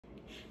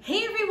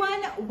Hey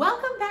everyone,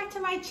 welcome back to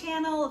my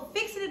channel,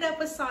 Fixing It Up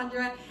with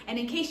Sandra. And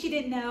in case you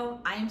didn't know,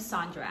 I am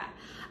Sandra.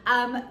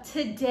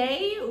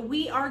 Today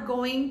we are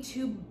going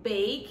to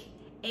bake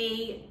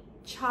a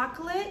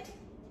chocolate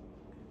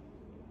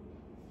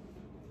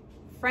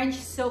French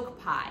silk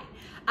pie.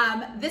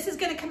 This is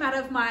going to come out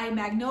of my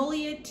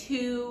Magnolia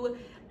Table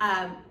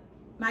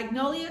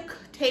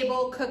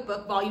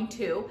Cookbook, Volume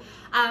 2.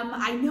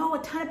 I know a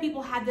ton of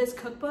people had this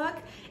cookbook,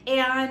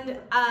 and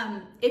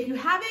if you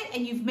haven't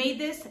and you've made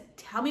this,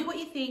 tell me what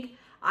you think.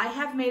 I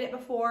have made it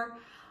before.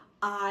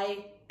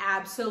 I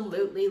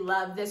absolutely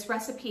love this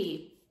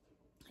recipe.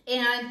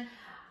 And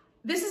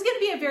this is going to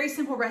be a very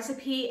simple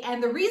recipe,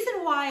 and the reason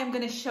why I'm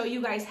going to show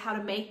you guys how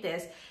to make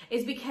this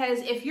is because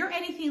if you're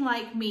anything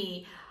like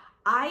me,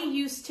 I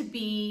used to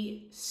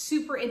be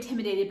super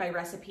intimidated by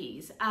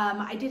recipes.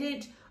 I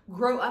didn't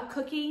grow up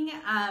cooking.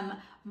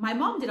 My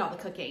mom did all the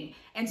cooking,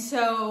 and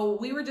so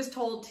we were just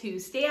told to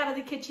stay out of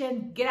the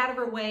kitchen, get out of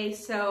her way.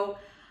 So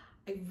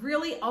I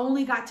really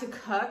only got to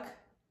cook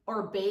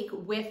or bake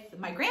with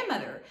my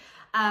grandmother,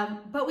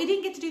 but we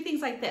didn't get to do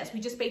things like this. We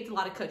just baked a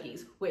lot of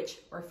cookies, which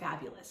were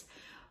fabulous.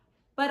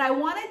 But I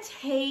want to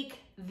take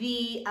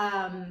the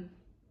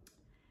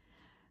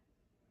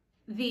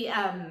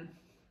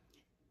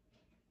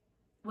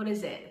what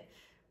is it?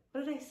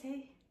 What did I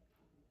say?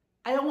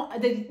 I don't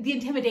want the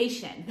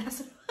intimidation. That's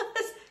what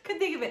I couldn't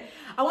think of it.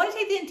 I want to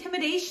take the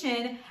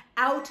intimidation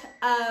out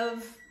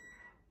of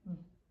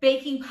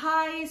baking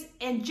pies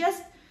and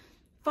just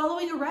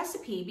following a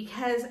recipe,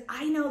 because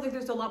I know that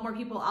there's a lot more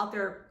people out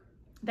there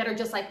that are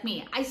just like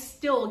me. I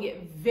still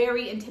get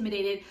very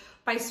intimidated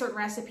by certain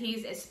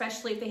recipes,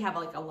 especially if they have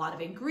like a lot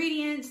of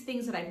ingredients,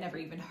 things that I've never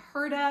even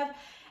heard of.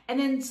 And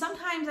then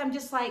sometimes I'm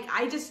just like,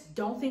 I just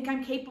don't think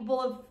I'm capable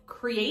of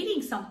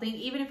creating something,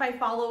 even if I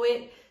follow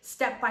it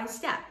step by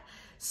step.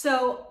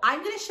 So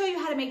I'm gonna show you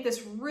how to make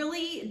this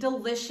really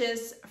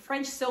delicious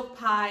French silk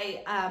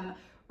pie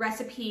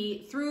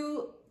recipe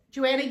through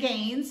Joanna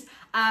Gaines.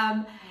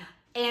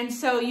 And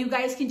so you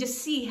guys can just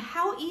see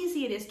how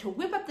easy it is to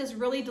whip up this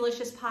really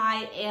delicious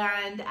pie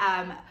and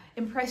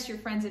impress your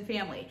friends and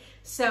family.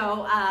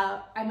 So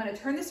I'm gonna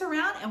turn this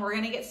around and we're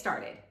gonna get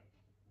started.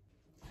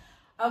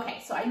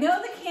 Okay, so I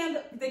know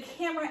the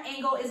camera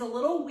angle is a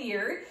little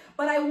weird,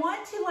 but I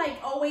want to like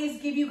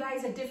always give you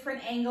guys a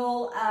different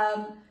angle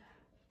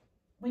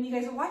when you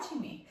guys are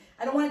watching me.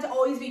 I don't want it to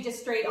always be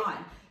just straight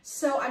on.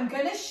 So I'm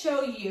gonna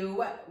show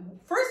you,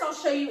 first I'll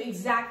show you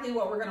exactly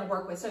what we're gonna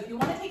work with. So if you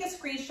wanna take a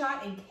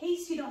screenshot, in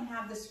case you don't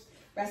have this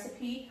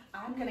recipe,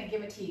 I'm gonna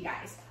give it to you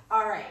guys.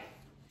 All right,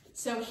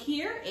 so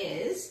here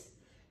is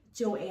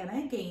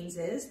Joanna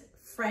Gaines's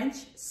French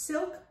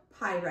silk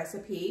pie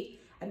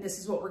recipe, and this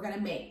is what we're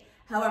gonna make.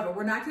 However,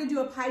 we're not gonna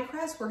do a pie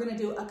crust, we're gonna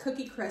do a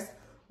cookie crust,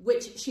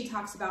 which she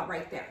talks about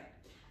right there.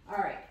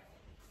 All right,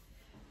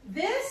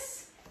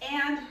 this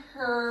and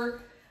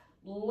her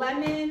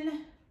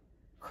lemon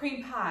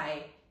cream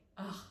pie,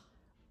 oh,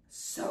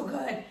 so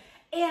good.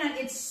 And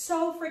it's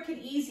so freaking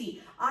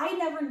easy. I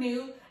never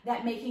knew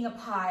that making a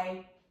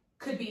pie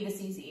could be this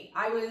easy.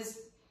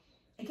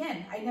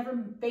 Again, I never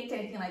baked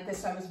anything like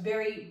this, so I was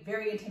very,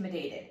 very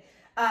intimidated.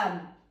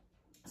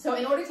 So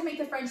in order to make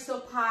the French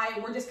silk pie,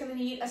 we're just gonna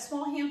need a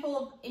small handful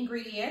of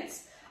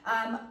ingredients.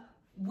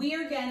 We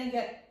are gonna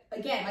get,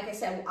 again, like I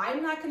said,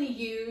 I'm not gonna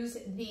use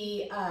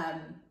the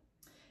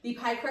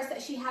pie crust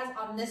that she has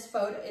on this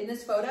in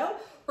this photo.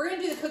 We're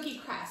gonna do the cookie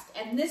crust,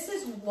 and this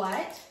is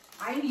what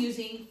I'm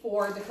using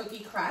for the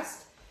cookie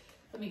crust.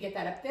 Let me get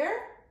that up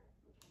there.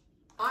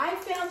 I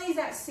found these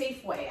at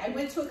Safeway. I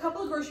went to a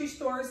couple of grocery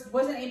stores,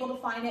 wasn't able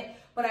to find it,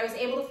 but I was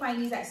able to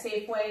find these at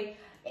Safeway.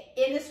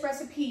 In this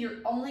recipe, you're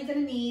only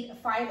gonna need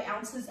 5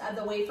 ounces of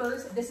the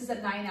wafers. This is a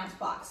 9-ounce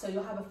box, so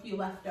you'll have a few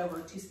left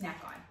over to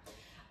snack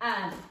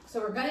on.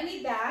 So we're gonna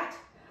need that.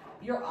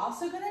 You're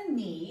also gonna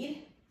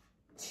need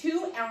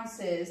 2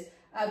 ounces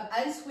of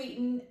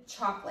unsweetened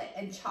chocolate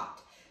and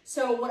chopped.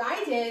 So what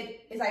I did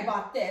is I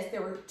bought this.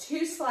 There were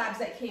 2 slabs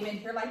that came in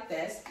here like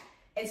this.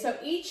 And so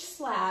each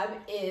slab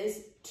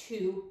is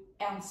 2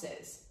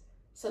 ounces.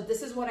 So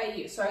this is what I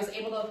use. So I was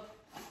able to,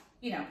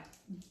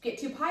 get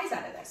 2 pies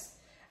out of this.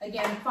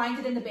 Again, find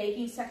it in the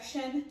baking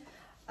section.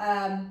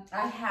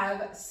 I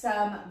have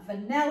some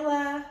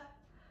vanilla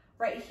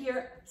right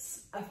here.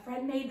 A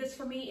friend made this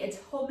for me. It's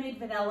homemade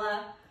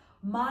vanilla.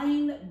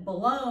 Mind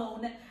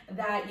blown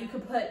that you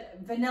could put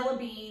vanilla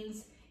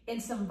beans in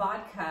some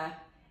vodka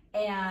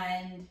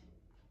and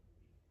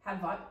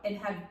have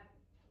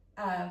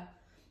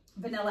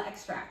vanilla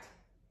extract.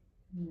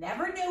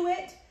 Never knew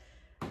it.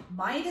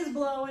 Mind is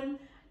blown.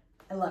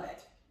 I love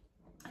it.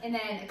 And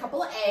then a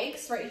couple of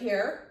eggs right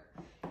here.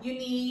 You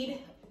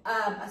need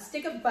a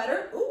stick of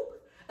butter.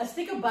 A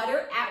stick of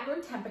butter at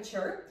room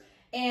temperature,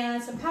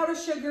 and some powdered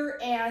sugar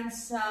and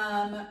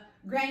some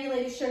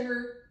granulated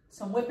sugar,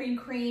 some whipping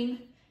cream,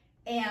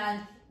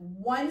 and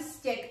 1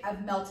 stick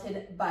of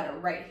melted butter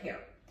right here.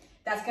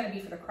 That's gonna be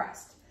for the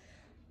crust.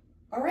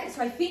 All right,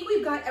 so I think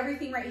we've got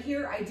everything right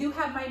here. I do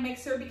have my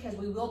mixer because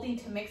we will need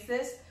to mix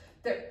this.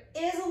 There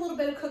is a little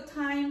bit of cook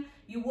time.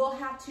 You will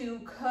have to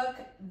cook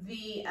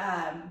the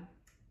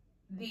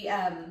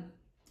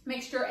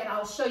mixture, and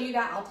I'll show you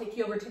that. I'll take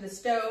you over to the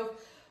stove.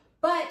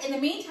 But in the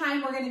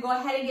meantime, we're gonna go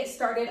ahead and get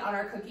started on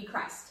our cookie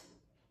crust.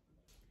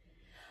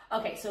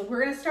 Okay, so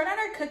we're gonna start on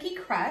our cookie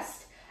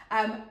crust.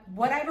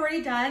 What I've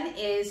already done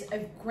is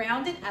I've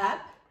grounded up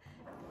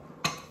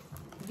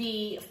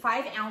the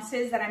 5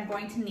 ounces that I'm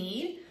going to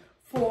need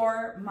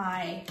for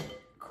my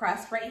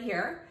crust right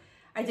here.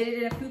 I did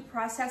it in a food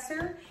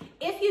processor.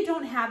 If you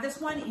don't have this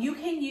one, you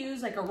can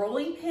use like a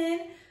rolling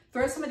pin,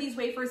 throw some of these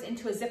wafers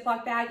into a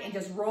Ziploc bag and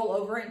just roll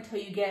over it until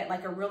you get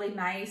like a really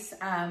nice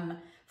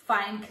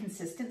fine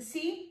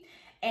consistency.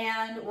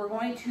 And we're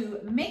going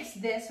to mix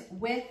this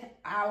with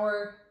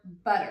our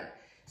butter.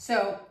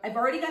 So I've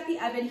already got the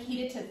oven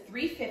heated to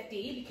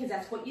 350 because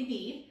that's what you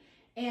need.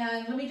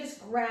 And let me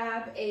just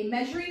grab a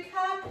measuring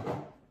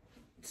cup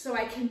so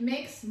I can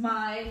mix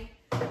my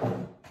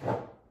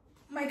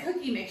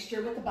cookie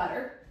mixture with the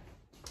butter.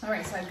 All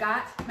right, so I've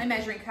got my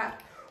measuring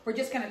cup. We're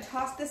just gonna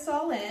toss this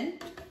all in.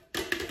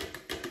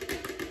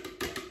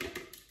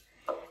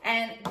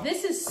 And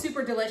this is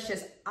super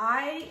delicious.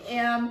 I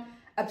am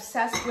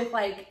obsessed with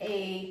like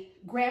a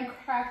graham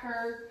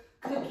cracker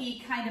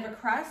cookie kind of a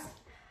crust.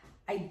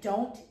 I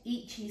don't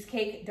eat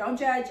cheesecake. Don't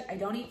judge, I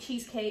don't eat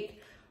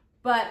cheesecake,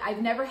 but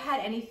I've never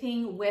had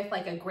anything with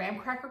like a graham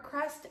cracker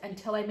crust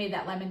until I made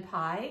that lemon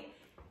pie.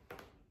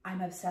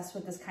 I'm obsessed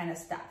with this kind of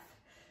stuff.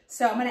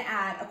 So I'm gonna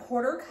add a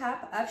 1/4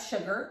 cup of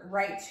sugar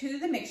right to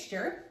the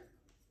mixture.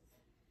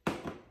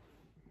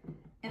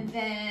 And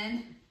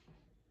then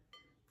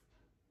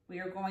we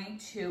are going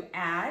to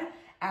add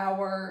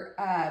our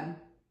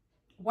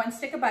 1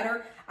 stick of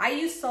butter. I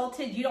use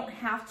salted, you don't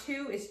have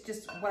to, it's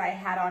just what I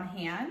had on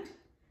hand.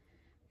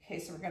 Okay,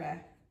 so we're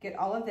gonna get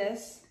all of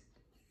this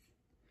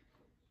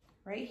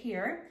right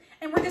here,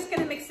 and we're just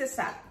gonna mix this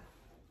up.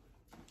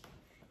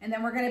 And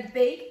then we're gonna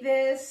bake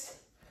this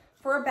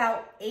for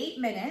about 8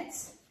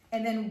 minutes.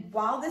 And then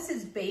while this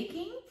is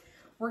baking,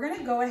 we're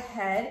gonna go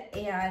ahead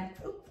and,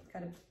 oops,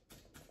 got a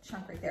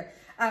chunk right there.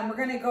 We're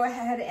gonna go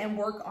ahead and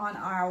work on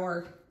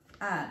our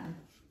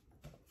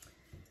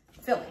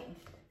filling.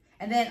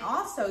 And then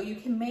also you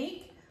can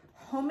make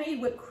homemade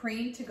whipped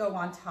cream to go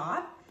on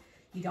top.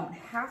 You don't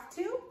have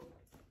to,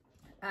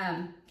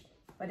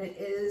 but it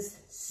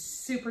is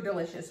super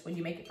delicious when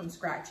you make it from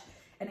scratch.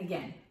 And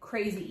again,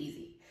 crazy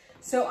easy.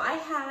 So I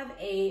have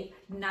a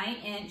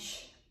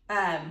 9-inch,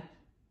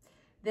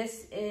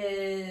 this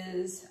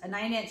is a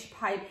 9-inch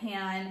pie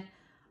pan.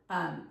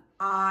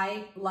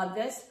 I love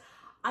this.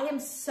 I am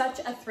such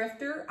a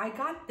thrifter. I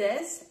got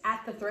this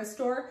at the thrift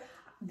store.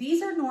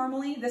 These are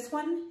normally, this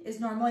one is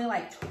normally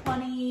like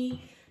 $20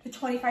 to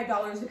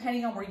 $25,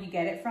 depending on where you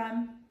get it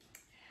from.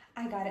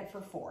 I got it for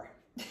 $4.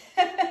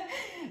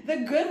 The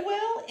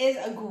Goodwill is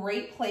a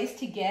great place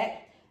to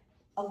get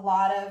a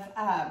lot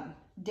of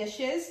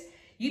dishes.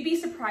 You'd be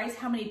surprised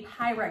how many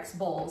Pyrex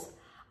bowls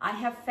I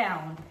have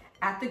found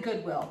at the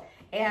Goodwill.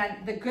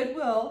 And the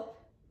Goodwill,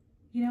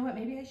 you know what,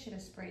 maybe I should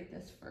have sprayed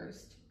this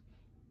first.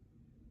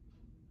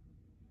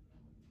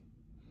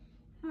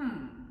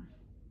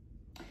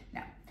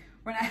 No,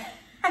 we're not,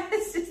 I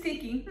was just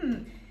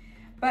thinking,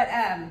 But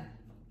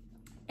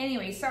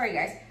anyway, sorry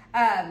guys.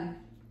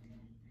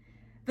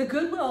 The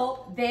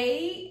Goodwill,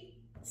 they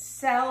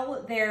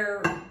sell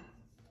their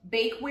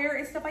bakeware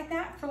and stuff like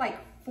that for like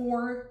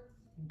 $4.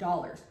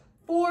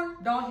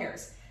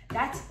 $4.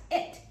 That's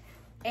it.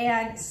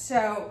 And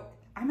so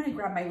I'm gonna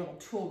grab my little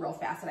tool real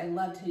fast that I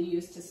love to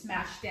use to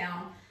smash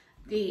down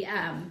the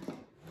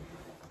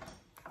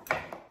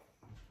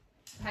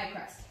pie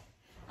crust.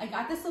 I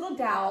got this little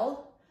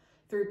dowel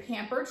through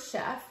Pampered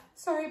Chef.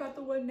 Sorry about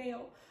the one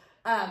nail.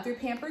 Through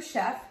Pampered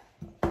Chef.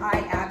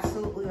 I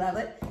absolutely love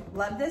it.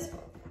 Love this.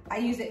 I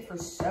use it for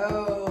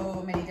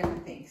so many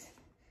different things.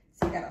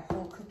 So you got a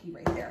whole cookie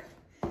right there.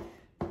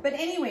 But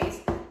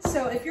anyways,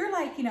 so if you're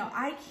like, you know,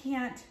 I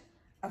can't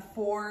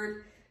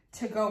afford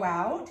to go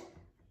out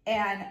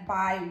and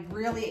buy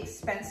really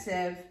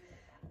expensive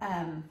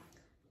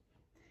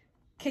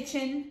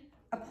kitchen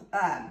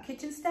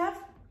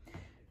stuff,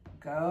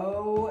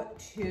 go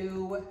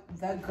to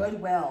the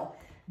Goodwill.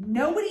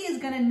 Nobody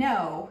is gonna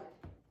know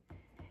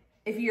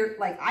if you're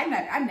like, I'm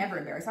never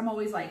embarrassed. I'm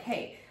always like,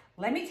 hey,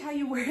 let me tell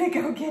you where to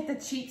go get the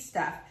cheap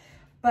stuff.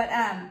 But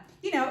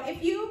you know,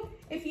 if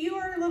you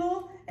are a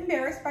little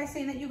embarrassed by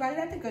saying that you got it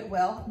at the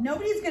Goodwill,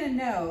 nobody's gonna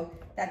know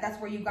that that's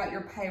where you got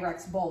your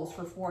Pyrex bowls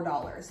for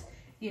 $4,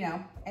 you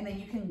know, and then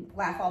you can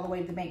laugh all the way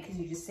to the bank because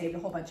you just saved a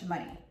whole bunch of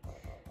money.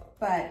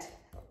 But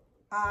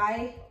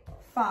I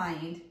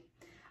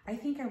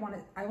think I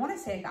want to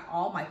say I got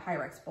all my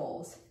Pyrex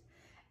bowls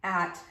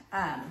at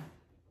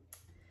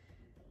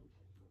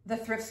the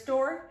thrift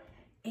store,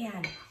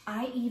 and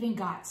I even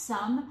got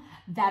some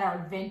that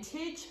are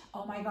vintage.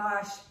 Oh my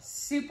gosh,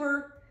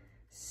 super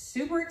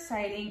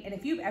exciting. And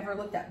if you've ever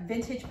looked at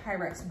vintage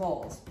Pyrex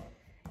bowls,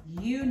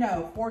 you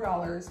know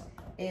 $4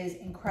 is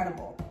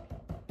incredible,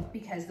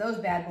 because those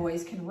bad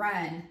boys can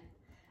run,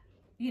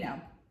 you know,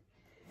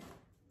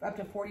 up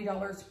to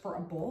 $40 for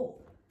a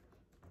bowl.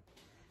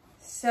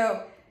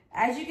 So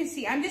as you can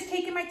see, I'm just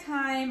taking my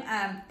time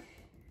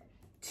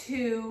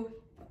to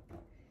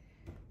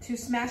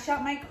smash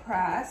out my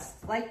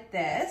crust like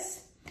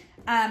this.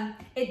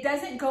 It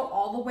doesn't go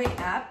all the way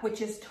up,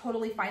 which is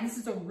totally fine. This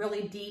is a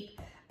really deep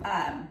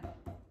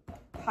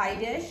pie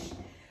dish.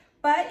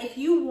 But if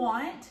you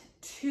want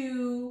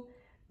to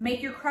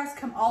make your crust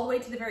come all the way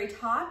to the very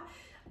top,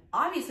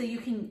 obviously you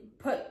can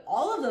put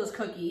all of those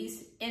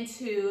cookies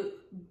into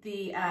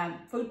the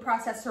food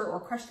processor or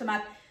crush them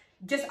up.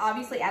 Just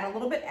obviously add a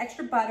little bit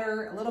extra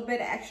butter, a little bit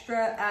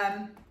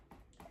extra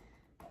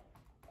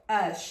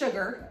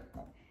sugar,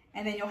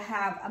 and then you'll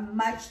have a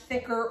much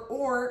thicker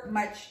or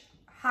much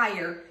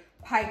higher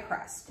pie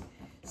crust.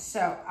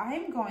 So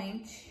I'm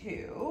going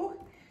to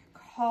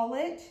call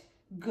it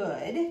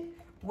good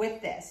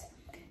with this.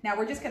 Now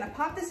we're just gonna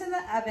pop this in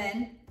the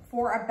oven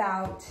for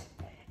about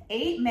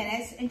 8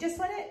 minutes and just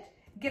let it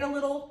get a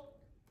little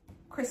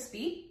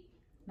crispy,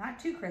 not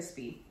too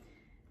crispy.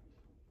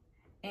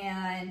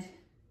 And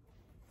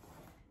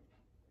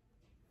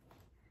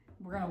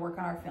we're gonna work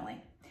on our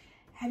filling.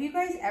 Have you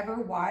guys ever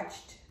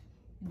watched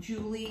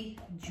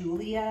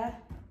Julia?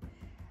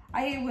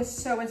 I was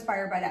so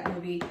inspired by that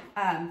movie,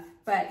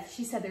 but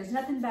she said there's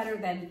nothing better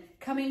than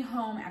coming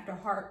home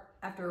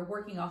after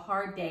working a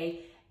hard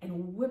day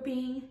and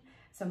whipping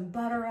some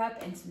butter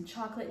up and some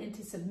chocolate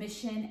into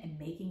submission and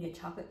making a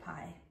chocolate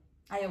pie.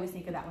 I always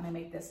think of that when I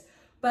make this.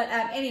 But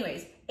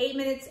anyways, 8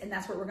 minutes, and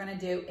that's what we're gonna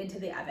do into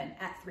the oven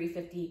at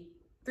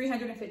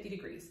 350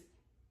 degrees.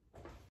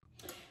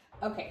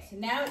 Okay, so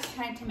now it's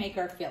time to make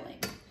our filling.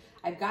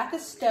 I've got the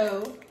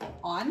stove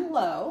on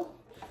low.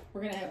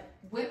 We're gonna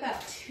whip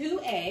up 2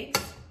 eggs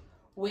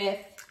with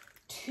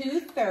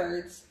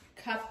 2/3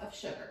 cup of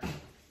sugar.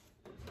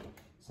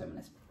 So I'm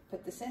gonna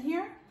put this in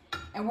here,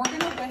 and we're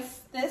gonna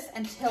whisk this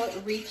until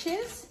it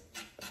reaches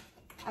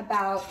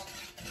about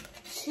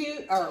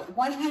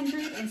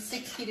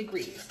 160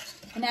 degrees.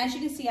 And as you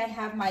can see, I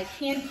have my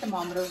candy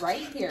thermometer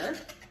right here.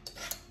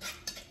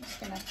 I'm just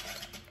gonna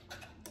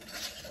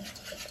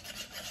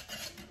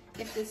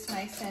get this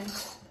nice and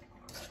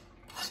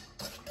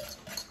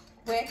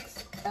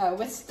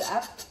whisked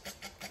up.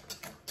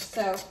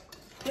 So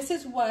this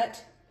is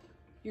what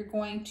you're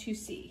going to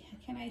see.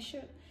 Am I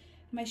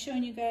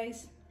showing you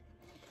guys?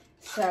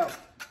 So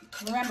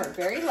remember,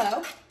 very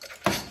low.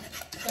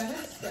 So I'm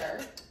gonna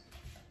stir.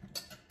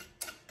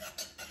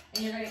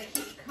 And you're gonna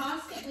keep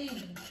constantly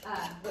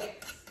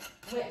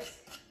whisk.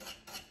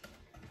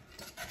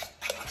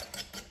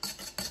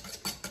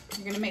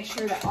 You're gonna make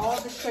sure that all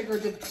of the sugar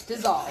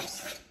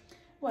dissolves.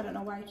 Oh, I don't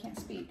know why I can't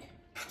speak.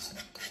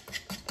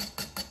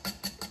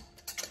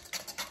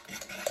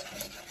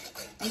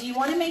 And you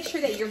wanna make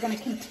sure that you're gonna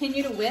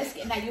continue to whisk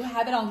and that you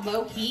have it on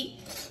low heat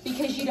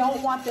because you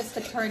don't want this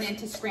to turn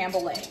into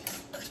scrambled eggs.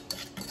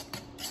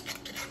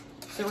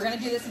 So we're gonna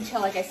do this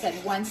until, like I said,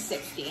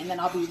 160, and then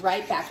I'll be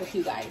right back with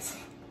you guys.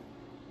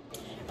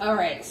 All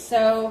right,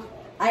 so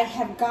I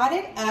have got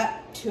it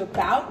up to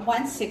about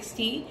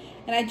 160,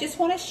 and I just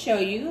wanna show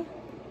you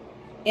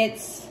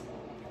it's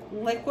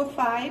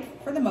liquefied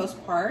for the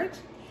most part,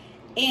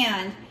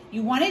 and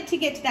you want it to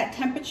get to that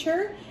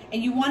temperature,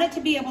 and you want it to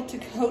be able to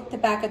coat the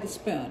back of the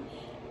spoon.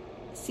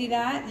 See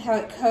that, how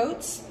it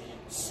coats?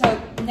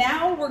 So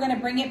now we're gonna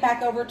bring it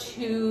back over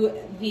to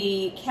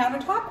the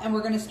countertop, and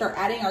we're gonna start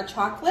adding our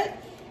chocolate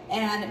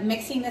and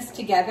mixing this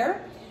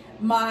together.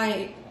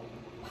 My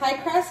pie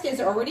crust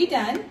is already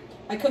done.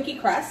 My cookie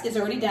crust is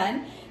already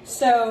done.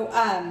 So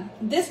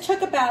this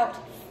took about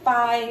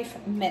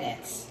 5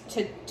 minutes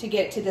to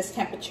get to this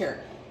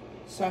temperature.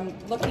 So I'm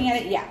looking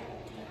at it, yeah.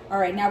 All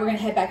right, now we're gonna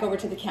head back over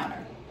to the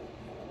counter.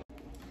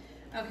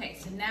 Okay,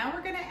 so now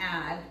we're gonna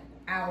add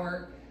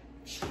our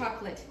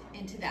chocolate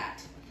into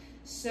that.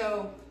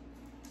 So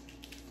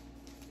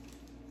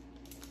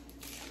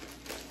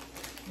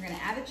we're gonna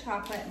add the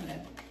chocolate. I'm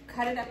gonna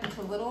cut it up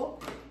into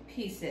little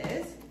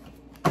pieces.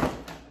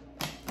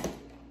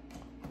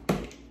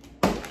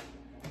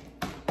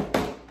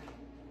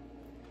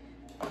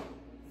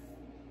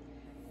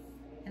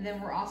 And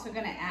then we're also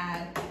gonna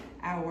add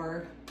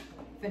our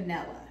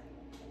vanilla.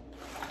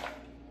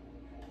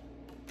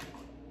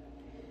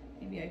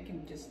 Maybe I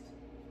can just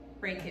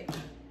break it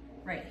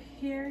right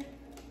here.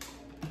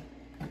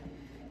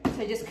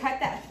 So just cut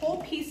that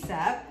whole piece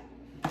up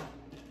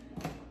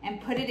and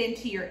put it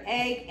into your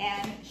egg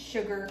and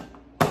sugar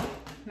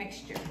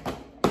mixture.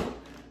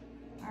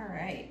 All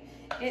right,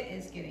 it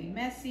is getting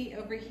messy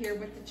over here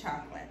with the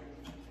chocolate.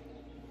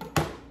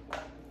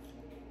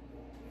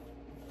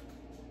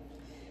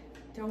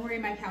 Don't worry,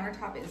 my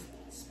countertop is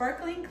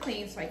sparkling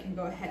clean, so I can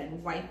go ahead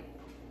and wipe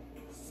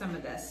some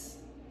of this.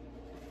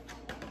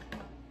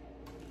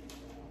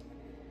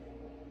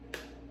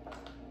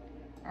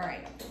 All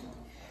right,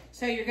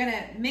 so you're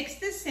gonna mix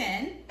this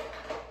in.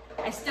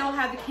 I still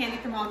have the candy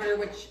thermometer,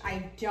 which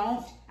I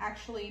don't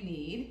actually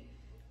need.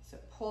 So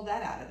pull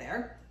that out of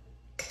there.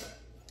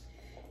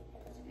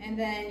 And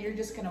then you're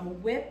just gonna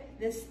whip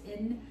this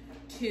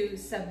into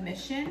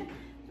submission.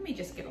 Let me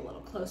just get a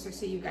little closer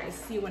so you guys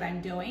see what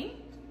I'm doing.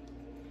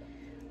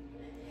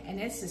 And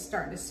this is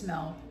starting to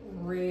smell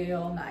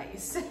real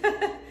nice.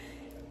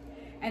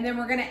 And then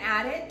we're gonna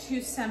add it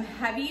to some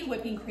heavy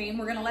whipping cream.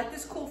 We're gonna let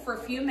this cool for a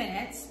few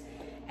minutes.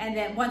 And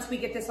then once we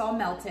get this all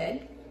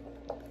melted,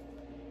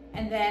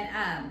 and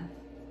then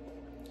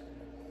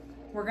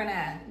we're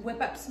gonna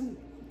whip up some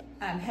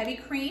heavy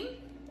cream,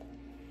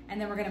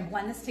 and then we're gonna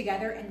blend this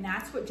together, and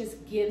that's what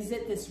just gives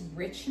it this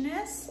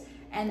richness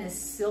and this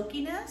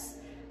silkiness.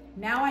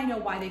 Now I know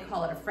why they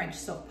call it a French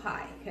silk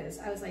pie, because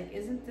I was like,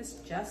 isn't this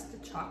just a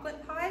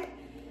chocolate pie?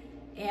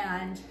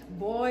 And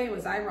boy,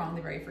 was I wrong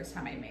the very first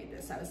time I made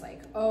this. I was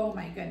like, oh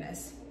my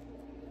goodness,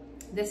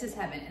 this is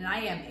heaven. And I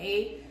am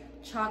a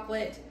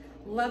chocolate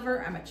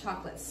lover. I'm a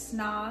chocolate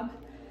snob.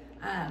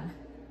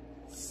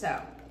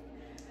 So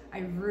I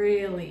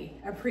really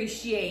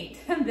appreciate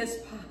this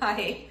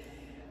pie.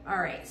 All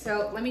right,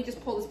 so let me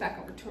just pull this back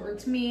over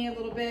towards me a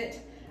little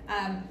bit.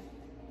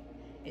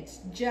 It's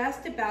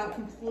just about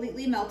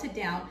completely melted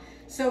down.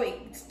 So it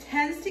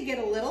tends to get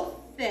a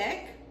little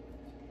thick.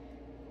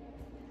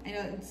 I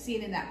know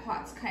seeing in that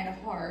pot's kind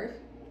of hard.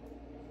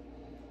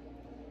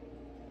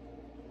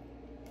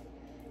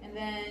 And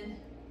then,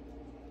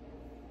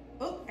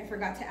 oh, I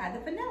forgot to add the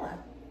vanilla.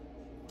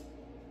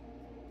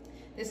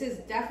 This is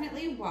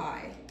definitely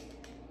why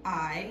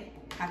I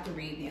have to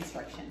read the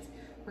instructions.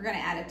 We're gonna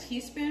add a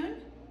teaspoon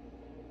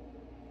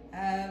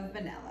of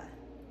vanilla.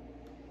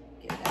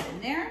 Get that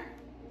in there.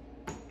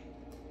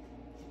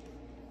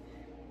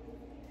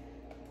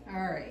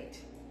 All right,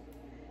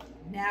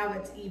 now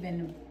it's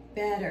even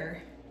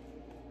better.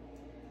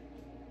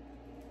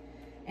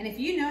 And if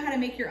you know how to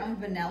make your own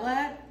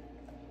vanilla,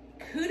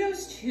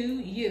 kudos to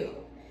you.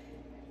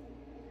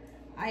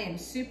 I am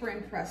super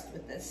impressed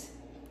with this.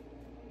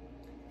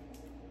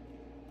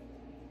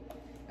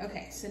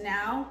 Okay, so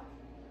now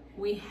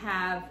we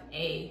have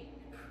a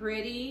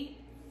pretty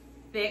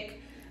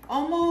thick,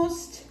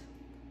 almost,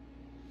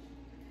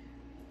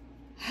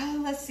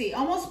 let's see,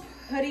 almost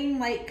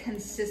pudding-like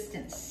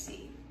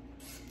consistency.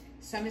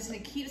 So I'm just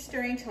gonna keep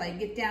stirring till I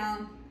get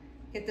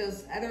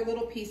those other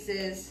little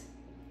pieces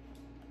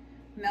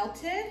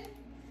melted.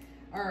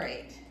 All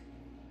right,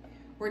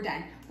 we're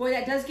done. Boy,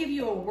 that does give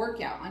you a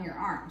workout on your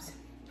arms.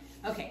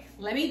 Okay,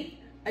 let me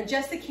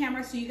adjust the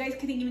camera so you guys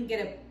can even get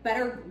a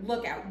better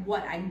look at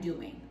what I'm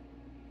doing.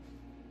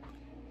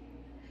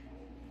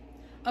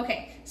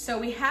 Okay, so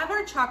we have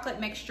our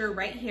chocolate mixture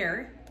right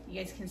here. You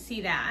guys can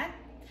see that.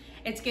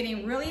 It's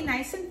getting really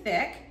nice and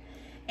thick.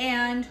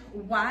 And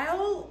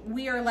while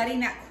we are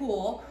letting that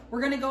cool,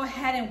 we're gonna go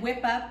ahead and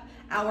whip up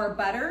our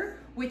butter,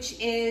 which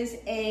is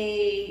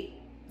a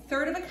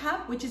 1/3 of a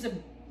cup, which is a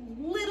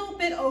little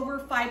bit over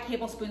 5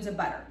 tablespoons of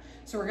butter.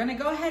 So we're gonna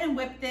go ahead and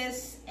whip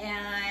this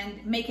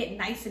and make it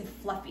nice and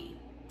fluffy.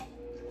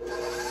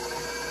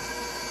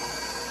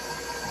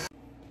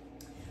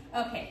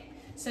 Okay,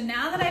 so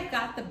now that I've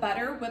got the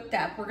butter whipped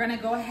up, we're gonna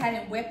go ahead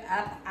and whip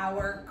up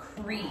our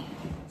cream.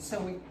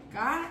 So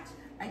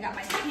I got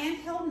my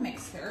handheld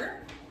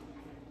mixer,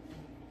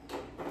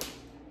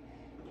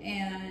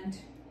 and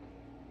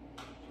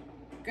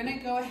I'm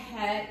gonna go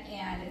ahead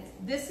and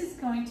this is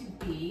going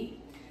to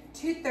be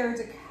 2/3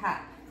 a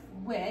cup,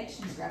 which,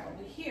 let's grab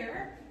over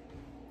here.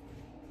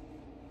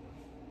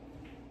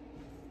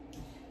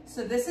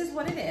 So this is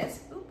what it is.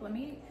 Oop, let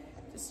me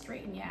just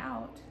straighten you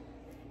out.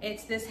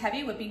 It's this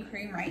heavy whipping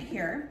cream right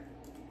here.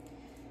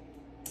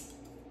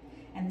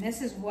 And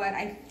this is what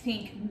I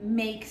think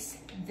makes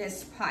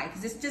this pie,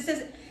 because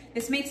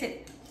this makes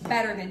it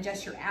better than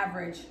just your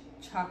average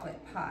chocolate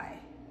pie.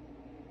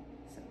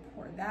 So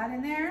pour that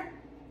in there.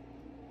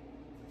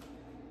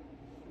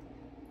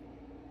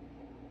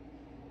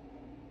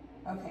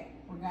 Okay,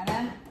 we're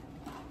gonna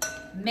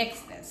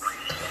mix this.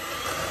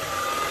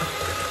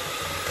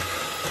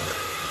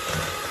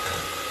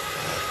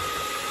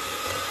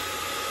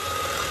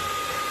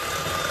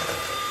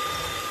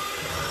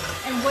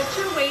 And what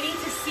you're waiting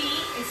to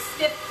see is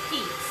stiff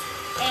peaks.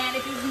 And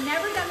if you've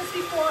never done this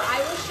before, I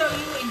will show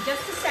you in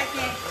just a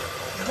second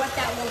what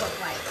that will look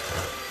like.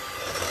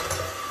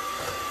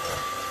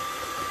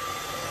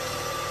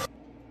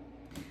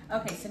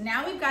 Okay, so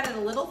now we've got it a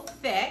little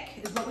thick,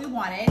 is what we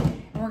wanted.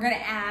 And we're gonna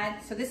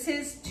add, so this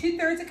is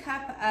 2/3 a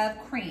cup of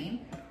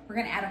cream. We're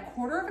gonna add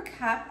 1/4 of a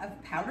cup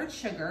of powdered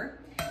sugar.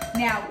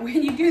 Now,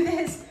 when you do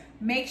this,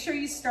 make sure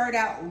you start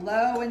out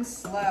low and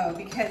slow,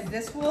 because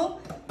this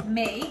will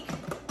make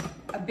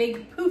a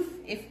big poof,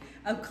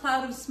 a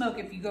cloud of smoke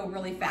if you go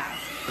really fast.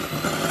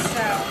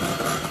 So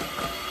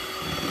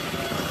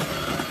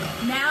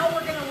now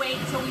we're gonna wait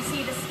until we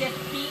see the stiff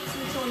peaks,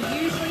 which will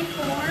usually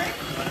form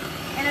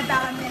in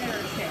about a minute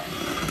or two.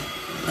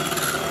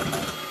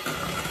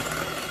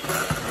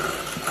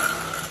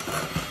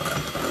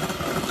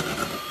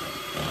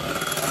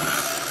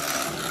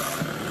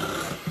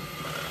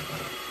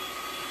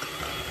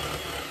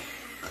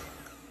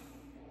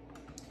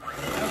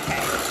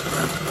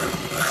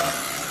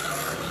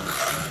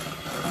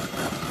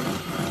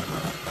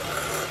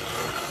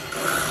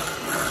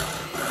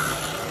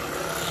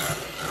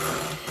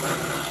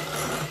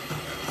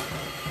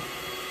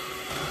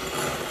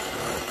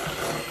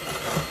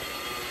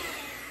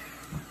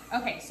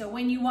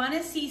 when you want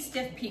to see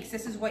stiff peaks,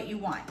 this is what you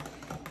want.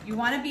 You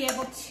want to be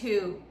able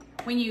to,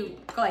 when you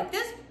go like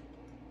this,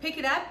 pick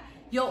it up,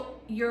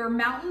 your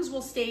mountains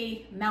will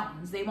stay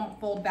mountains. They won't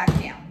fold back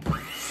down.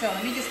 So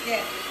let me just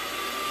get,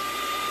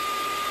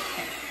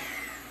 okay.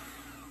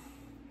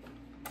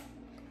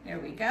 There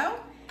we go.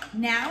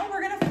 Now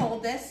we're gonna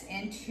fold this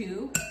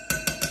into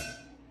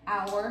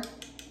our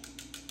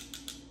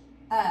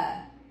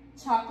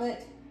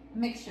chocolate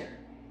mixture.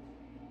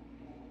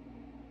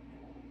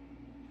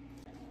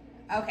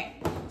 Okay,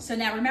 so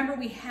now remember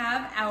we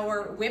have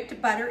our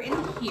whipped butter in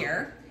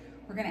here.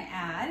 We're gonna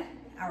add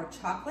our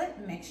chocolate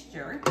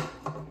mixture,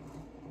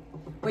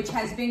 which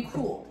has been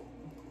cooled.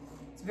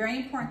 It's very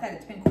important that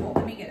it's been cooled.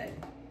 Let me get it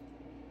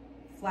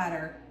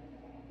flatter.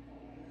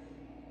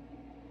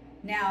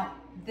 Now,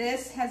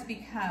 this has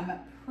become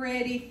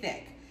pretty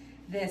thick,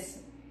 this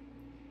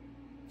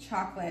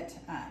chocolate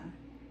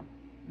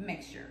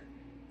mixture,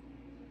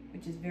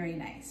 which is very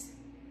nice.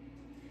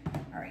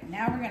 All right,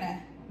 now we're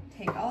gonna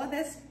take all of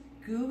this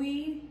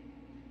gooey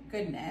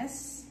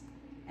goodness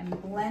and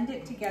blend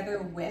it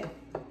together with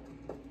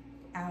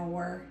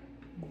our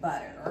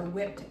butter, or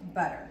whipped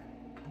butter.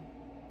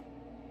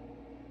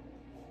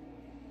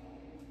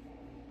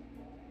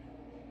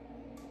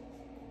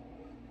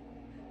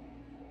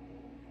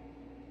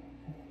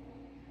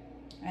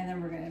 And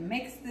then we're gonna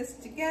mix this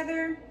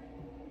together,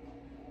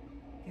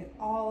 get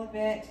all of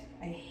it.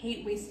 I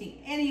hate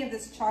wasting any of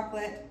this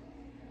chocolate.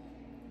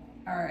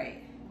 All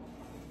right,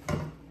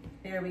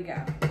 there we go.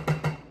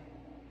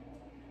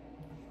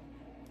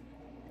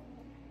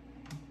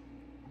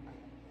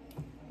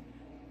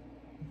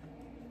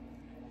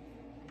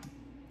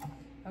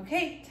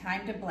 Okay,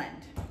 time to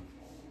blend.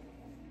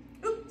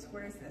 Oops,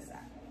 where is this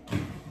at?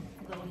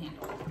 Little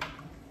handle.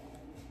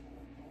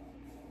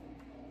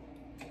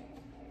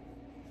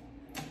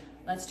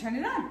 Let's turn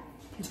it on.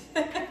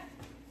 All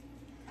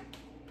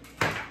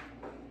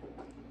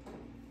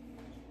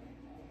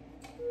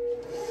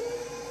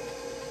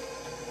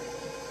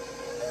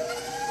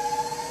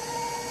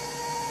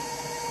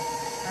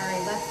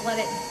right, let's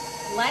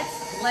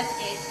let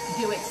it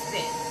do its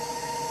thing.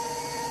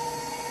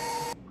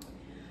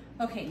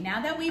 Okay,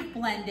 now that we've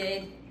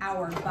blended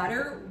our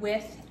butter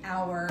with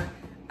our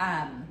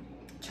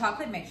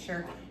chocolate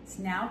mixture, it's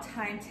now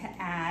time to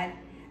add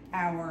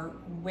our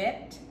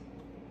whipped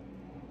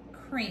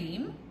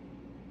cream,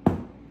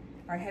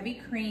 our heavy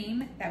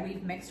cream that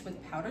we've mixed with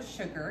powdered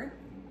sugar.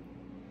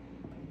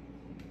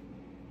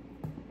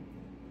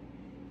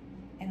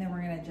 And then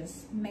we're gonna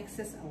just mix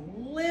this a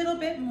little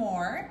bit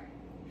more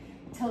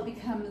till it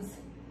becomes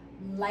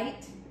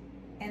light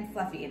and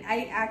fluffy. And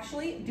I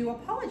actually do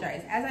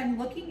apologize. As I'm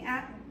looking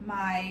at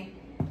my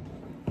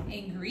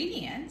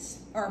ingredients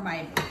or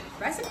my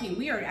recipe,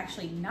 we are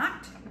actually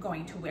not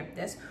going to whip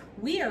this.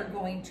 We are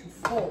going to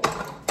fold.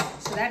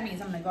 So that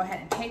means I'm gonna go ahead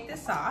and take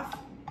this off.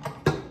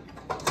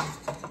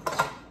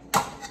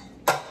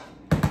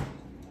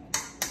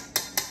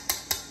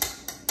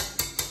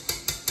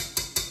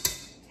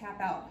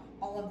 Tap out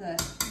all of the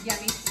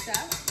yummy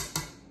stuff.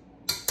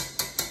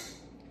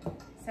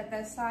 Set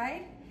that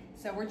aside.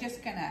 So we're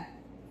just gonna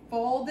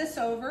fold this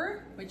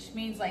over, which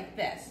means like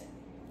this.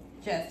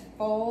 Just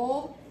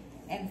fold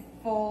and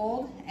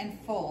fold and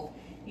fold.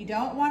 You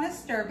don't want to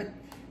stir, but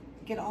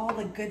get all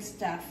the good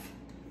stuff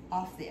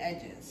off the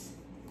edges.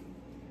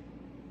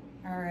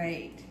 All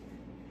right.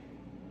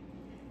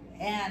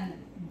 And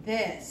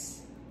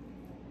this,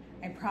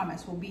 I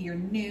promise, will be your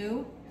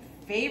new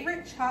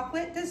favorite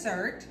chocolate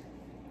dessert.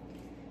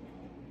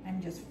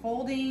 I'm just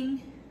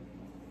folding.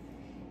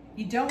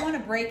 You don't want to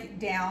break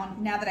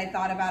down, now that I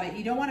thought about it,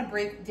 you don't want to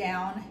break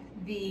down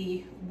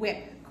the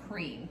whipped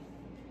cream.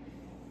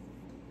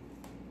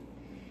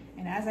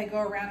 And as I go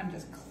around, I'm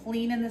just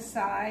cleaning the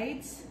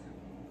sides.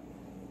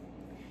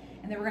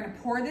 And then we're going to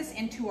pour this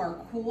into our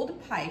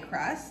cooled pie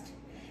crust.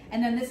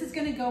 And then this is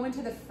going to go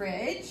into the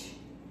fridge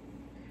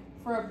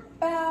for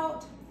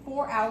about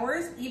 4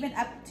 hours, even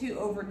up to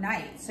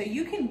overnight. So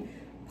you can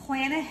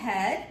plan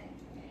ahead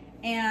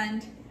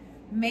and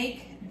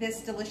make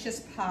this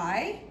delicious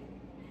pie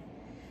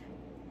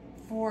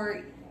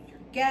for your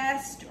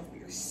guest or for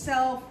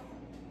yourself.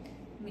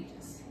 Let me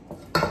just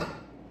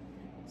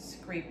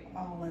scrape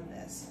all of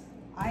this.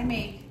 I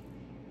make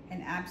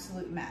an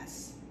absolute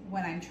mess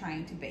when I'm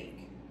trying to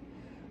bake,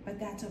 but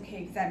that's okay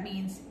because that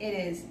means it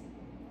is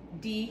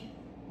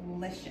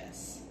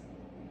delicious.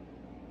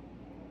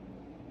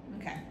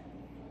 Okay.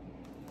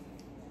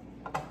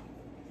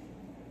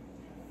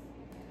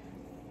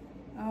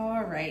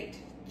 All right,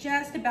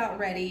 just about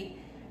ready.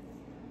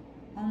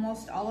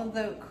 Almost all of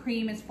the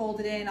cream is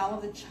folded in, all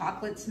of the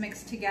chocolates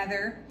mixed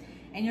together,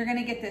 and you're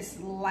gonna get this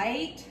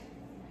light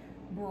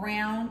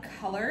brown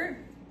color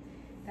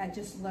that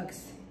just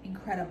looks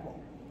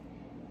incredible.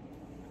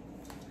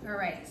 All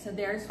right, so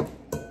there's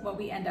what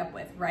we end up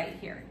with right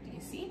here. Do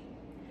you see?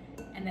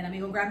 And then let me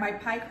go grab my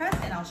pie crust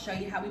and I'll show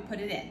you how we put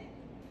it in.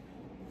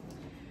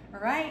 All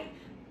right,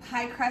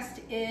 pie crust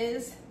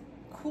is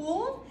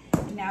cool.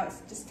 Now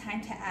it's just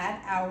time to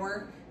add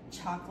our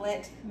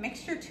chocolate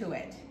mixture to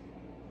it.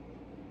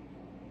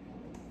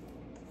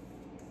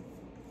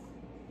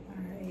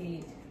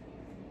 right.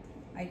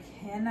 I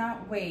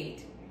cannot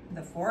wait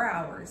the 4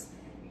 hours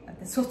that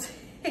this will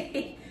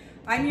take.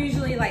 I'm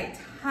usually like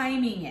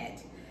timing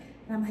it.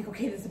 And I'm like,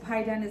 okay, is the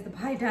pie done? Is the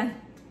pie done?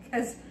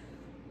 Because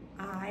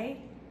I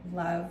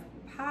love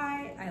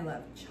pie. I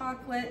love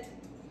chocolate.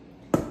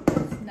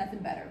 There's nothing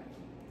better.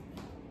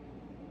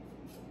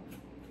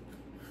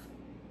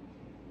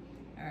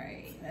 All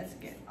right, let's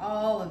get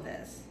all of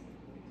this.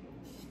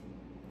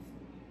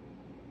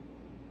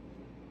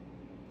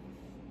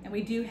 And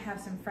we do have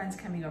some friends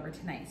coming over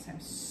tonight, so I'm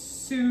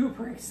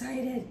super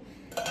excited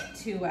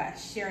to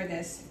share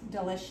this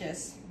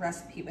delicious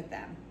recipe with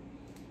them.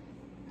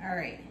 All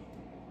right.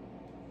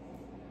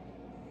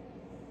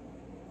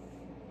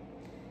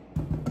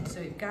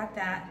 So we've got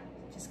that,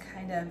 just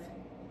kind of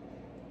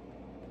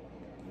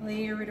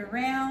layer it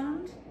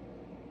around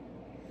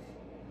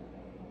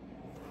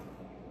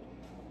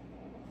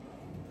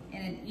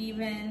in an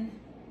even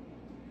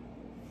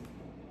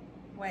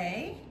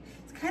way.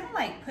 It's kind of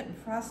like putting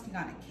frosting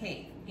on a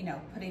cake, you know,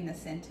 putting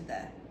this into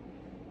the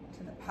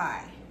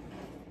pie.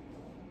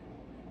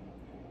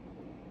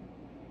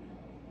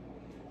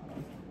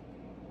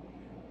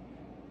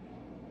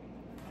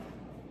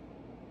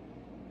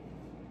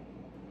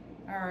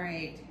 All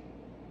right,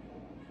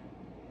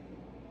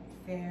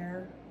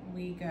 there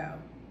we go.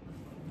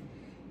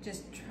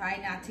 Just try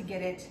not to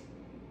get it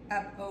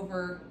up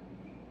over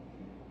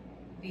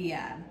the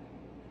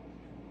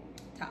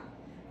top.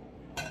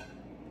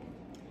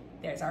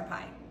 There's our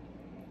pie.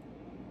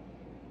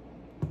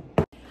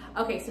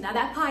 Okay, so now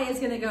that pie is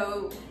gonna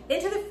go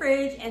into the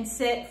fridge and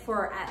sit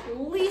for at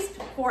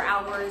least 4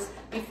 hours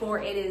before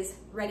it is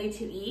ready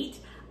to eat.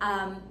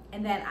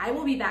 And then I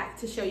will be back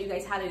to show you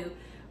guys how to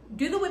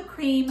do the whipped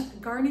cream,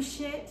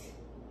 garnish it,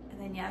 and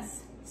then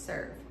yes,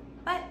 serve.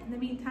 But in the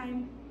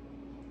meantime,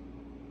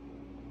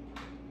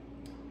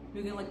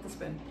 you're gonna lick the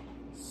spoon.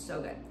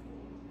 So good,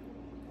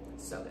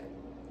 so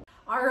good.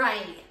 All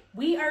right,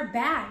 we are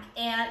back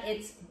and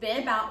it's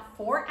been about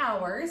 4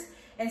 hours.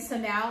 And so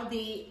now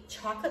the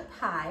chocolate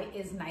pie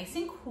is nice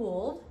and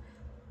cooled.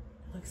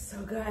 It looks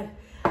so good.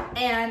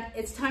 And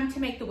it's time to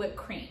make the whipped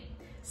cream.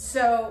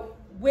 So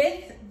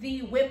with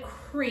the whipped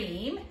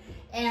cream,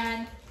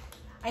 and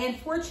I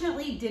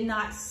unfortunately did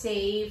not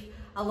save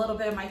a little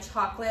bit of my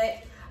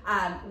chocolate,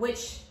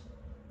 which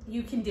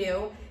you can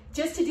do,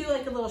 just to do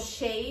like a little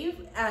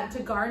shave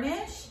to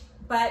garnish,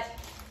 but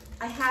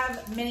I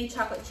have mini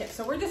chocolate chips,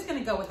 so we're just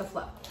gonna go with the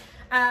flow.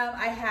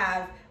 I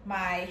have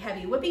my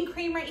heavy whipping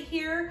cream right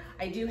here.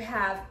 I do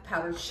have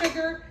powdered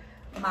sugar,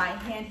 my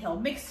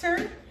handheld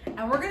mixer,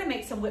 and we're gonna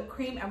make some whipped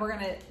cream and we're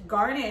gonna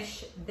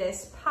garnish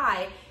this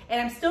pie. And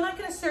I'm still not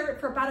gonna serve it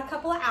for about a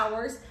couple of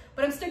hours,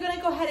 but I'm still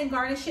gonna go ahead and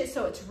garnish it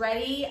so it's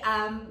ready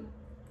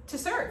to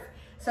serve.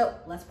 So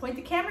let's point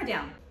the camera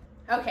down.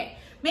 Okay,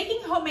 making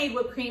homemade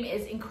whipped cream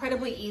is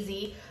incredibly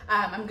easy.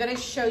 I'm gonna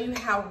show you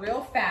how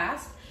real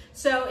fast.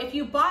 So if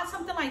you bought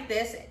something like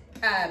this,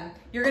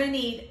 you're gonna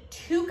need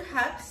 2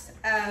 cups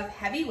of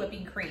heavy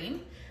whipping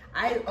cream.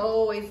 I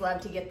always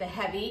love to get the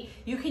heavy.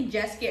 You can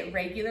just get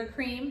regular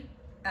cream,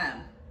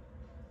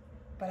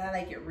 but I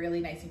like it really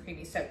nice and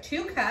creamy. So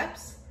 2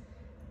 cups.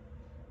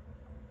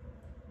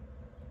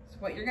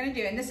 That's what you're gonna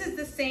do. And this is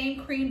the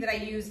same cream that I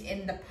used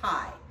in the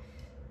pie.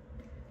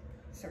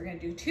 So we're gonna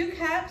do 2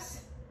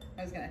 cups.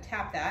 I was gonna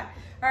tap that.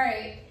 All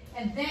right,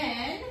 and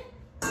then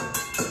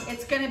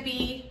it's gonna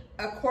be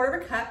a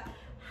 1/4 cup.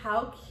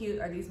 How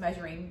cute are these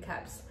measuring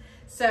cups?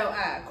 So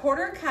a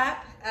 1/4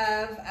 cup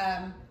of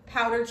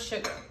powdered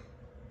sugar.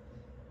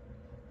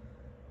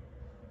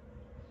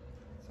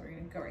 So we're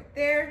gonna go right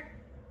there.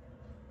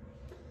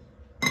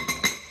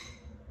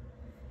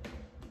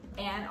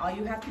 And all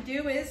you have to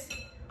do is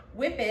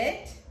whip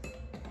it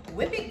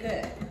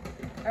good.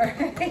 All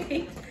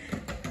right,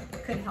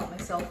 couldn't help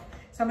myself.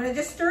 So I'm gonna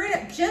just stir it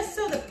up just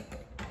so the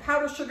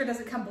powdered sugar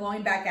doesn't come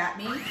blowing back at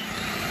me.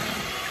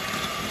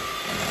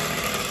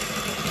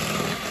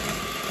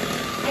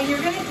 And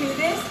you're gonna do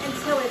this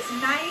until it's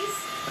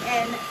nice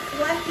and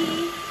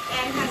fluffy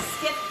and has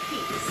stiff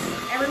peaks.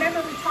 And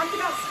remember, we talked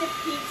about stiff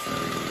peaks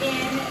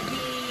in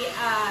the,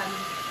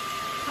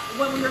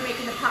 when we were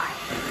making the pie.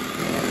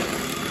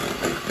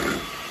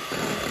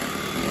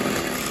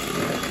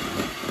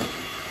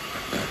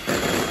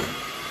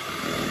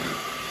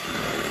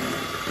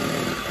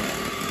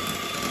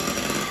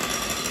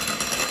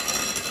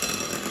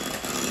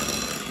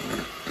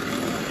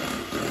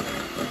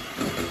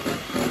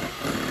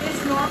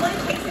 Normally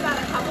takes about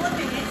a couple of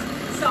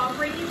minutes, so I'll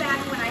bring you back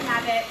when I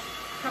have it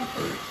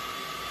complete.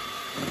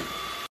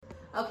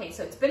 Okay,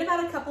 so it's been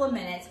about a couple of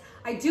minutes.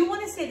 I do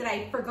want to say that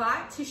I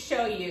forgot to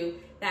show you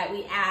that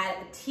we add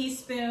a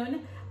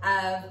teaspoon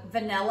of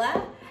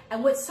vanilla.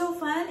 And what's so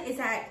fun is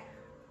that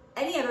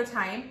any other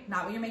time,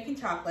 not when you're making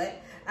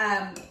chocolate,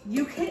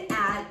 you could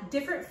add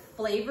different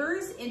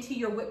flavors into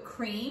your whipped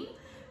cream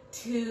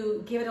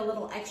to give it a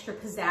little extra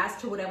pizzazz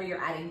to whatever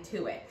you're adding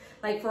to it.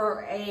 Like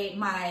for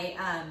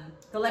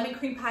the lemon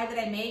cream pie that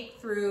I make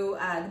through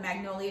the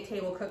Magnolia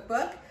Table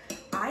Cookbook,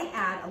 I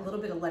add a little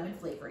bit of lemon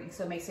flavoring,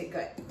 so it makes it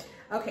good.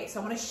 Okay, so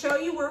I want to show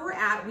you where we're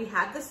at. We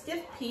had the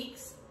stiff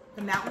peaks.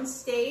 The mountains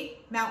stayed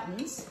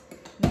mountains. I'm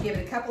gonna give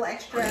it a couple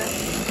extra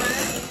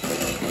turns.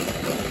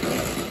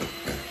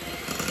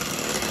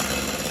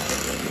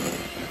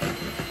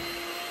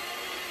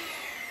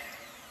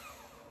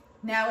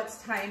 Now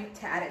it's time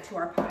to add it to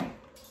our pie.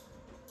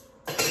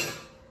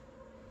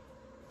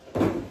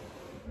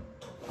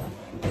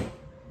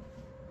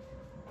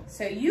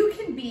 So you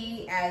can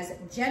be as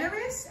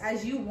generous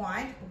as you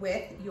want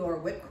with your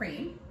whipped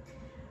cream.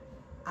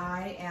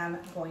 I am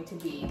going to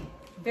be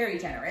very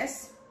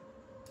generous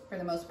for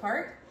the most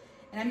part.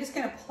 And I'm just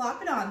gonna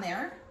plop it on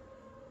there.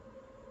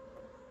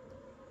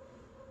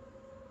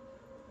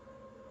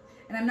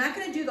 And I'm not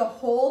gonna do the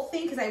whole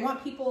thing because I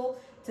want people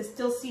to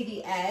still see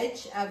the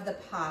edge of the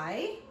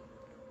pie.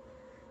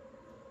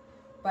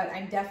 But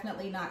I'm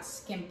definitely not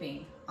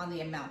skimping on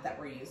the amount that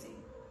we're using.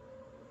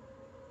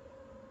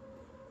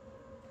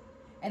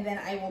 And then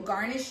I will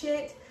garnish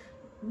it.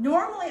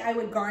 Normally I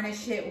would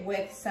garnish it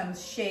with some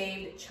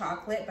shaved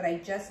chocolate, but I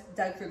just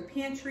dug through the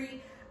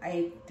pantry.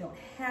 I don't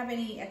have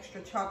any extra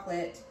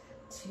chocolate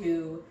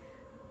to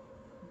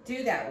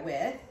do that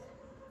with,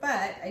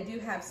 but I do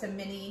have some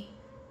mini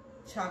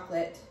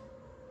chocolate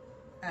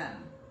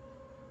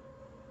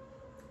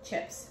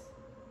chips.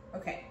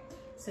 Okay,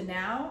 so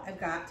now I've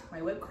got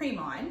my whipped cream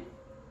on.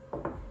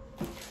 I'm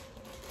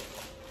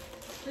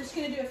just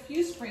gonna do a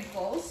few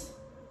sprinkles.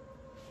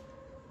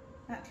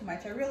 Not too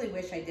much. I really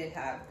wish I did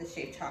have the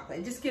shaved chocolate.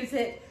 It just gives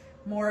it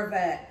more of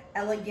a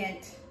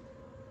elegant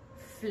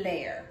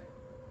flair.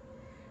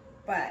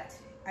 But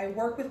I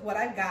work with what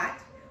I've got,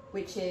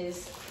 which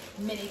is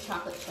mini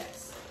chocolate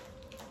chips.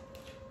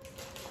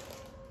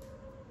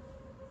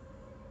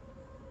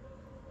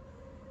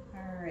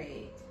 All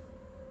right.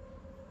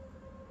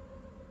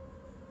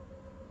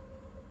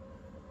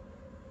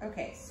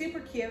 Okay,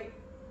 super cute.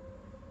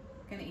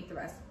 Gonna eat the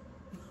rest.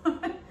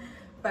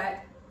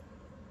 But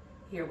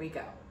here we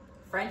go.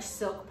 French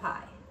silk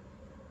pie.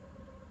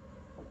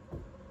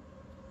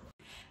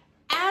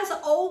 As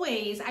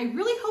always, I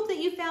really hope that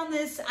you found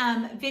this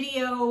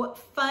video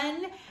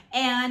fun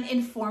and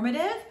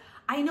informative.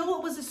 I know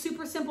it was a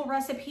super simple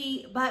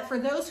recipe, but for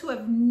those who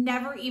have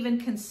never even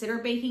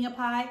considered baking a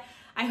pie,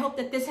 I hope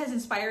that this has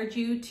inspired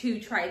you to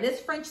try this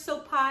French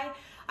silk pie.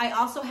 I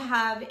also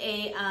have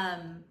a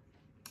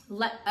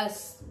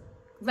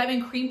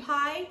lemon cream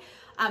pie,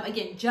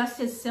 again, just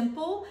as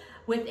simple,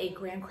 with a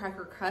graham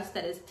cracker crust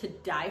that is to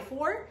die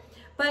for.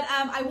 But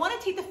I want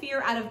to take the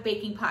fear out of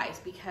baking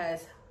pies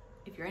because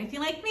if you're anything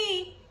like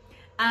me,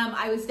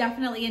 I was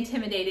definitely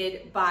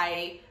intimidated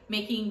by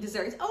making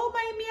desserts. Oh,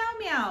 my meow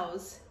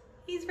meows.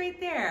 He's right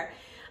there.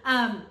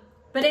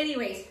 But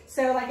anyways,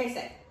 so like I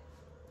said,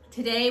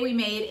 today we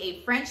made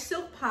a French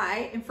silk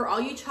pie, and for all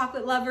you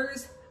chocolate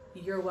lovers,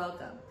 you're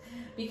welcome,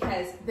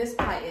 because this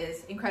pie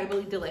is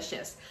incredibly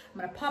delicious.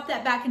 I'm gonna pop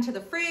that back into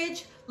the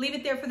fridge, leave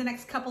it there for the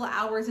next couple of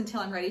hours until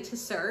I'm ready to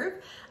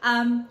serve.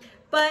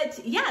 But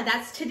yeah,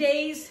 that's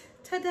today's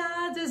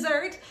ta-da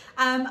dessert.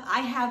 I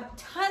have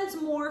tons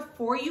more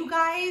for you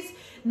guys,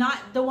 not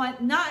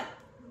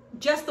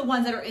just the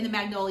ones that are in the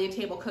Magnolia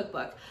Table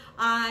Cookbook.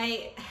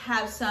 I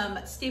have some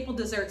staple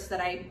desserts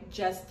that I'm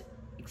just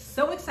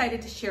so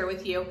excited to share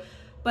with you.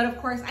 But of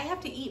course, I have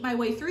to eat my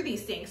way through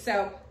these things,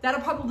 so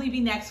that'll probably be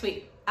next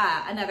week,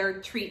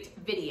 another treat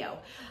video.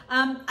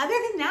 Other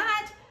than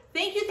that,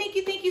 thank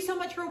you so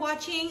much for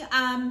watching.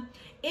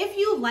 If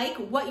you like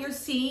what you're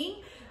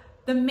seeing,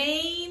 the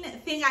main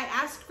thing I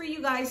ask for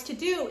you guys to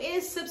do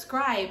is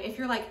subscribe. If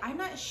you're like, I'm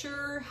not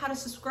sure how to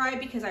subscribe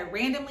because I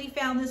randomly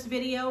found this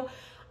video,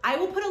 I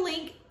will put a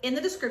link in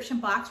the description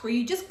box where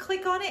you just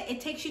click on it.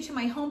 It takes you to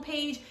my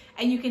homepage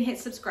and you can hit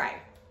subscribe.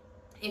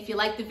 If you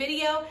like the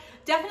video,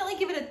 definitely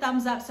give it a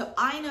thumbs up so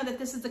I know that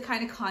this is the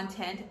kind of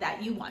content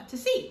that you want to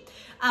see.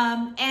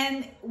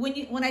 And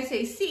when I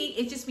say see,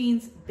 it just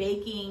means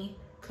baking,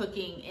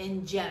 cooking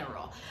in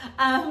general.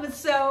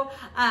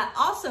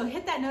 Also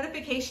hit that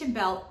notification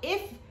bell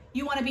if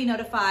you want to be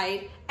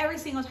notified every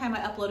single time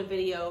I upload a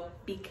video,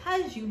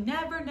 because you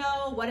never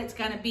know what it's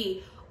gonna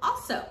be.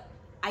 Also,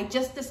 I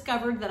just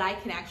discovered that I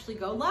can actually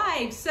go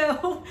live.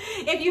 So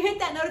if you hit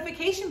that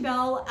notification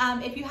bell,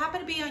 if you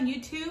happen to be on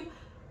YouTube,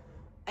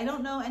 I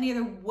don't know any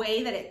other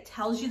way that it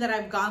tells you that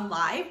I've gone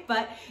live,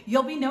 but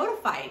you'll be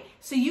notified.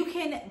 So you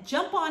can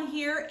jump on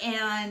here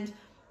and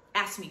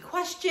ask me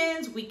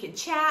questions, we can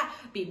chat,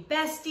 be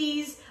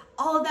besties,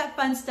 all of that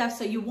fun stuff.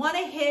 So you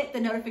wanna hit the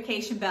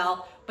notification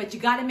bell, but you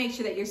gotta make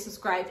sure that you're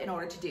subscribed in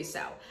order to do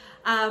so.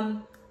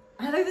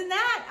 Other than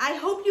that, I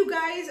hope you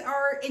guys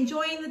are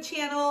enjoying the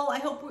channel. I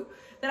hope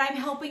that I'm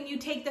helping you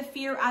take the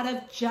fear out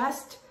of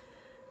just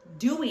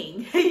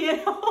doing, you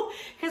know,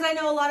 because I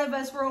know a lot of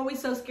us, we're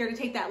always so scared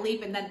to take that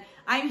leap, and then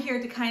I'm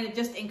here to kind of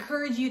just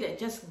encourage you to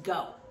just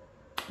go.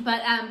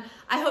 But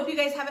I hope you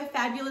guys have a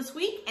fabulous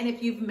week, and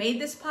if you've made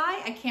this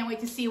pie, I can't wait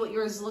to see what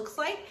yours looks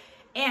like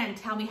and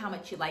tell me how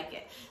much you like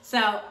it. So,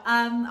 all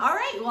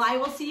right, well, I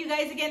will see you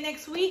guys again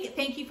next week.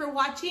 Thank you for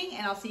watching,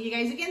 and I'll see you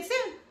guys again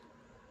soon.